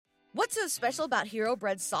What's so special about Hero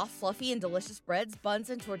Bread's soft, fluffy, and delicious breads, buns,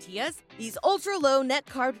 and tortillas? These ultra-low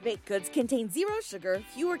net-carb baked goods contain zero sugar,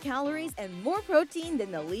 fewer calories, and more protein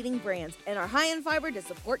than the leading brands, and are high in fiber to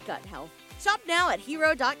support gut health. Shop now at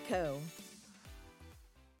hero.co.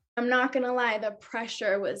 I'm not gonna lie, the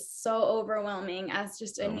pressure was so overwhelming as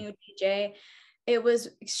just a new DJ. It was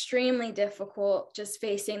extremely difficult just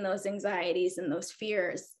facing those anxieties and those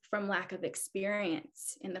fears from lack of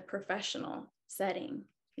experience in the professional setting.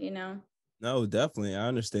 No, definitely. I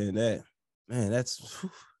understand that. Man,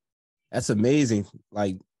 that's amazing.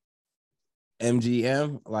 Like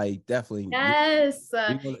MGM, like definitely. Yes.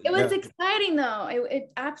 It was exciting though.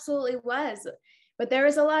 It absolutely was. But there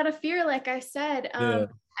was a lot of fear, like I said.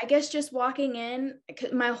 I guess just walking in,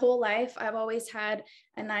 my whole life, I've always had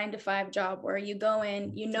a 9-to-5 job where you go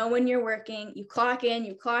in, when you're working, you clock in,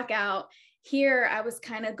 you clock out. Here, I was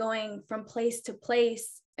kind of going from place to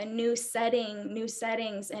place, a new setting, new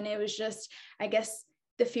settings. And it was just, I guess,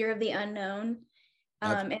 the fear of the unknown.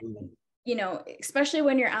 And, especially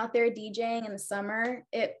when you're out there DJing in the summer,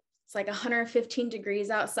 it's like 115 degrees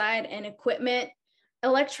outside and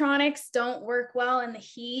electronics don't work well in the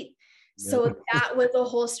heat. So that was a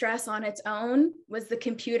whole stress on its own, was the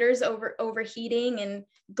computers overheating and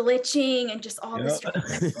glitching and just all the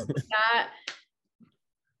stress like that.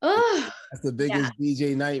 Oh, that's the biggest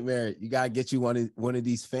DJ nightmare. You gotta get you one of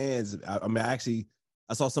these fans.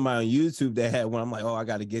 I saw somebody on YouTube that had one. I'm like, oh, I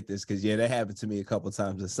got to get this because that happened to me a couple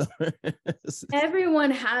times this summer.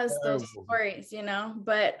 Everyone has those stories,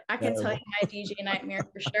 but I can tell you my DJ nightmare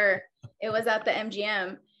for sure. It was at the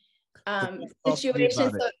MGM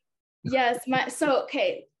situation. So, yes,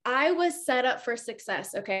 I was set up for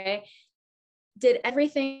success. Okay, did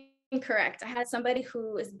everything correct. I had somebody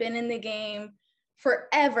who has been in the game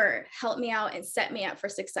forever help me out and set me up for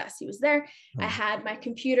success. He was there. I had my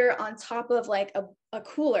computer on top of like a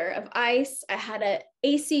cooler of ice. I had a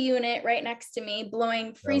AC unit right next to me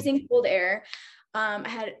blowing freezing cold air. I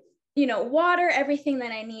had, water, everything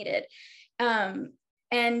that I needed.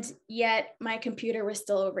 And yet my computer was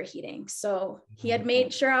still overheating. So he had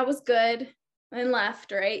made sure I was good and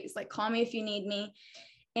left, right? He's like, call me if you need me.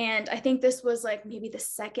 And I think this was like maybe the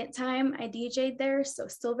second time I DJ'd there. So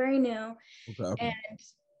still very new. Okay. And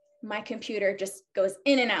my computer just goes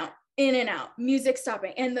in and out, music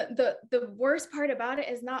stopping. And the worst part about it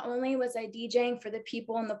is not only was I DJing for the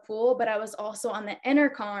people in the pool, but I was also on the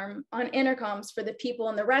intercoms for the people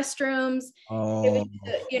in the restrooms. It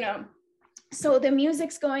was, so the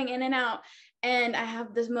music's going in and out. And I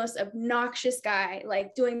have this most obnoxious guy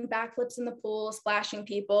like doing backflips in the pool, splashing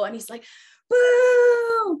people. And he's like,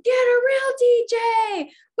 boo, get a real DJ,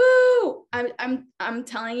 boo. I'm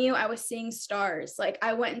telling you, I was seeing stars. Like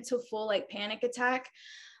I went into full like panic attack.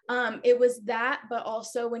 It was that, but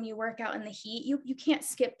also when you work out in the heat, you can't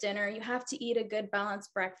skip dinner. You have to eat a good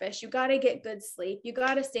balanced breakfast. You got to get good sleep. You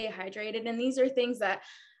got to stay hydrated. And these are things that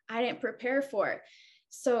I didn't prepare for.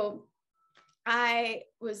 So I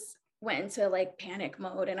went into like panic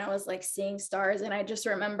mode and I was like seeing stars. And I just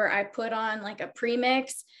remember I put on like a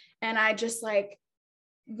premix and I just like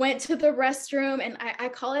went to the restroom. And I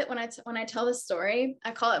call it, when I tell the story,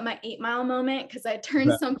 I call it my 8 Mile moment, because I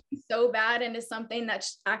turned something so bad into something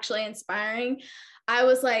that's actually inspiring. I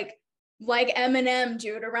was like Eminem,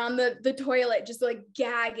 dude, around the toilet, just like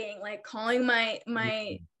gagging, like calling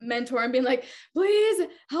my mentor and being like, please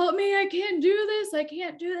help me. I can't do this.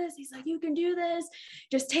 He's like, you can do this.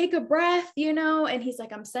 Just take a breath, And he's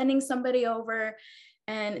like, I'm sending somebody over.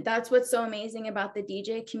 And that's what's so amazing about the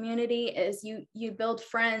DJ community is you build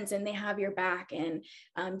friends and they have your back. And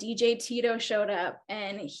DJ Tito showed up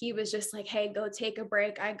and he was just like, hey, go take a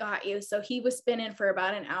break. I got you. So he was spinning for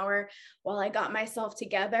about an hour while I got myself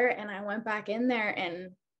together, and I went back in there and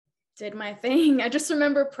did my thing. I just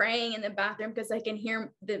remember praying in the bathroom because I can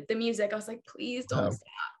hear the music. I was like, please don't stop.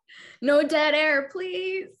 No dead air,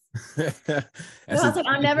 please. I was like,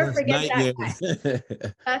 I'll never forget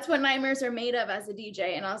that. That's what nightmares are made of as a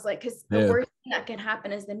DJ. And I was like, because the worst thing that can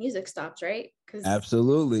happen is the music stops, right? Because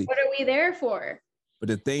absolutely. What are we there for? But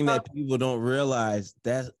the thing that people don't realize,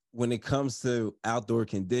 that when it comes to outdoor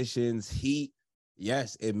conditions, heat,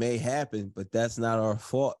 yes, it may happen, but that's not our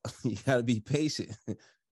fault. You got to be patient.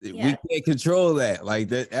 We can't control that. Like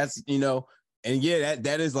that's and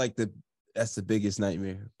that is like that's the biggest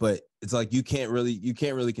nightmare. But it's like you can't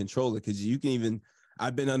really control it, because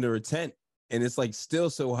I've been under a tent and it's like still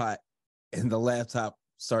so hot and the laptop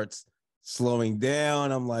starts slowing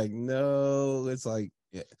down. I'm like, no, it's like,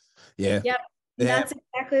 yeah. Yep. That's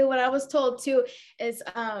exactly what I was told too, is,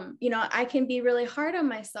 I can be really hard on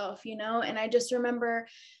myself, and I just remember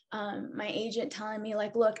my agent telling me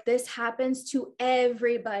like, look, this happens to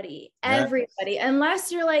everybody,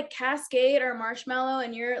 unless you're like Cascade or Marshmallow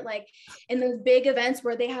and you're like in those big events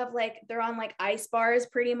where they have like, they're on like ice bars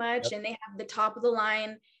pretty much, and they have the top of the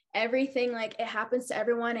line, everything, like it happens to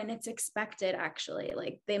everyone and it's expected actually.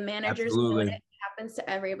 Like the managers know it happens to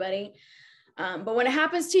everybody. But when it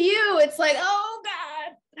happens to you, it's like, oh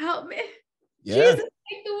God, help me. Jesus,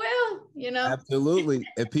 take the wheel, you know? Absolutely.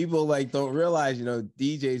 And people like don't realize, you know,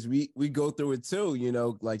 DJs, we go through it too, you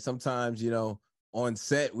know, like sometimes, you know, on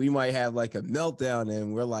set, we might have like a meltdown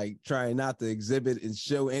and we're like trying not to exhibit and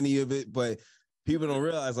show any of it, but people don't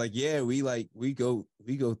realize like, yeah, we go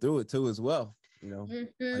through it too as well, you know,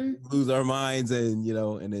 like lose our minds and, you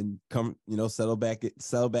know, and then come, you know, settle back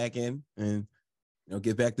in and, you know,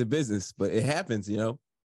 get back to business, but it happens, you know.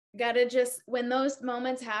 Gotta just, when those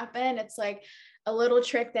moments happen, it's like a little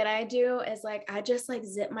trick that I do is like, I just like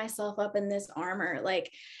zip myself up in this armor.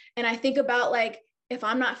 Like, and I think about like, if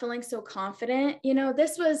I'm not feeling so confident, you know,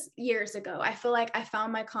 this was years ago. I feel like I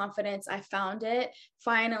found my confidence. I found it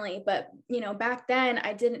finally. But, you know, back then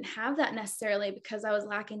I didn't have that necessarily because I was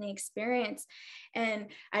lacking the experience. And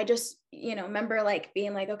I just, you know, remember like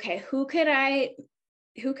being like, okay, who could I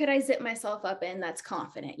zip myself up in that's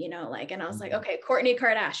confident, you know, like, and I was like, okay, Kourtney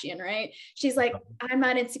Kardashian, right? She's like, I'm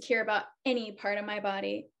not insecure about any part of my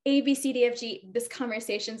body. A, B, C, D, F, G, this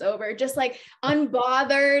conversation's over. Just like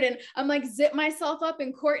unbothered. And I'm like, zip myself up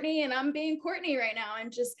in Kourtney and I'm being Kourtney right now.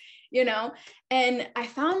 And just, you know, and I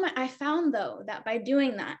found though, that by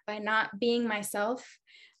doing that, by not being myself,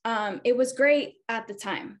 it was great at the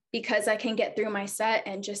time because I can get through my set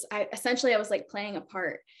and just, I was like playing a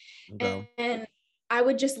part. And I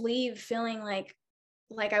would just leave feeling like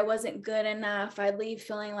I wasn't good enough. I'd leave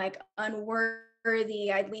feeling like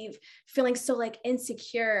unworthy. I'd leave feeling so like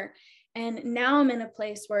insecure. And now I'm in a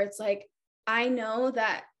place where it's like, I know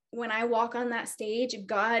that when I walk on that stage,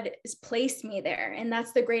 God has placed me there. And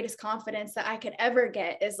that's the greatest confidence that I could ever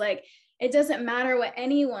get is like, it doesn't matter what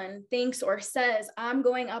anyone thinks or says, I'm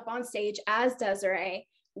going up on stage as Desiree,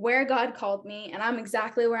 where God called me, and I'm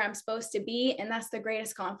exactly where I'm supposed to be. And that's the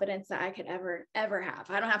greatest confidence that I could ever have.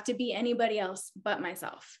 I don't have to be anybody else but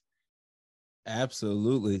myself.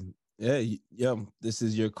 Absolutely. Yeah. This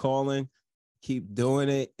is your calling. Keep doing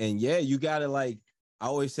it. And yeah, you got to like, I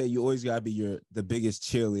always say you always got to be the biggest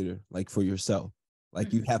cheerleader, like for yourself.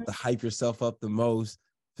 Like you have to hype yourself up the most,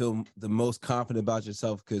 feel the most confident about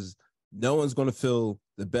yourself because no one's going to feel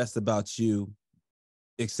the best about you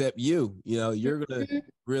except you. You know, you're going to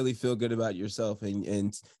really feel good about yourself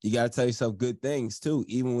and you got to tell yourself good things too,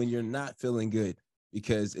 even when you're not feeling good,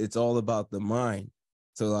 because it's all about the mind.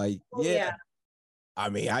 So like, yeah. I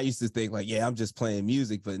mean, I used to think like, yeah, I'm just playing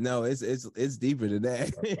music, but no, it's deeper than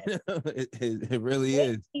that. It really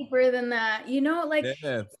is deeper than that. You know, like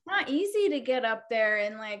it's not easy to get up there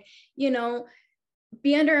and like, you know,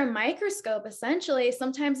 be under a microscope. Essentially,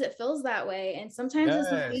 sometimes it feels that way, and sometimes it's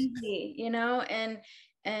not easy. You know, and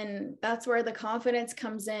that's where the confidence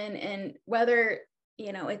comes in, and whether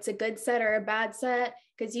you know it's a good set or a bad set,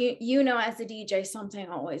 because you know as a DJ something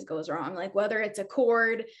always goes wrong, like whether it's a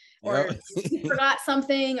chord or you forgot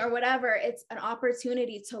something or whatever. It's an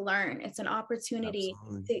opportunity to learn. It's an opportunity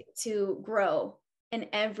to grow in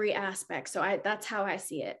every aspect. So that's how I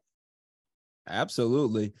see it.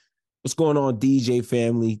 Absolutely. What's going on, DJ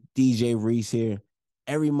family? DJ Reese here.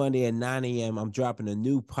 Every Monday at 9 a.m. I'm dropping a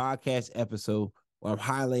new podcast episode where I'm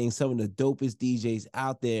highlighting some of the dopest DJs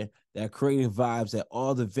out there that are creating vibes at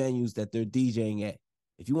all the venues that they're DJing at.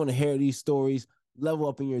 If you want to hear these stories, level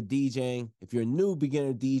up in your DJing. If you're a new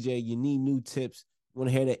beginner DJ, you need new tips. You want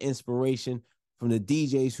to hear the inspiration from the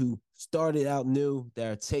DJs who started out new, that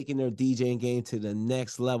are taking their DJing game to the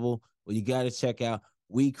next level, well, you got to check out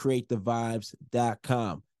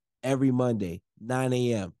WeCreateTheVibes.com. Every Monday, 9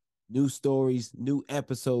 a.m. New stories, new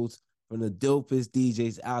episodes from the dopest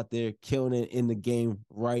DJs out there killing it in the game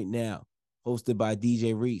right now. Hosted by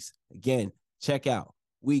DJ Reese. Again, check out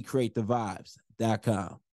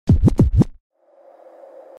WeCreateTheVibes.com.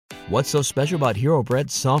 What's so special about Hero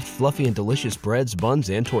Bread's soft, fluffy, and delicious breads,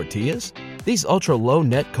 buns, and tortillas? These ultra-low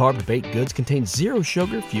net-carb baked goods contain zero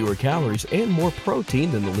sugar, fewer calories, and more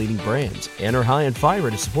protein than the leading brands, and are high in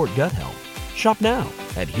fiber to support gut health. Shop now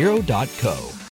at Hero.co.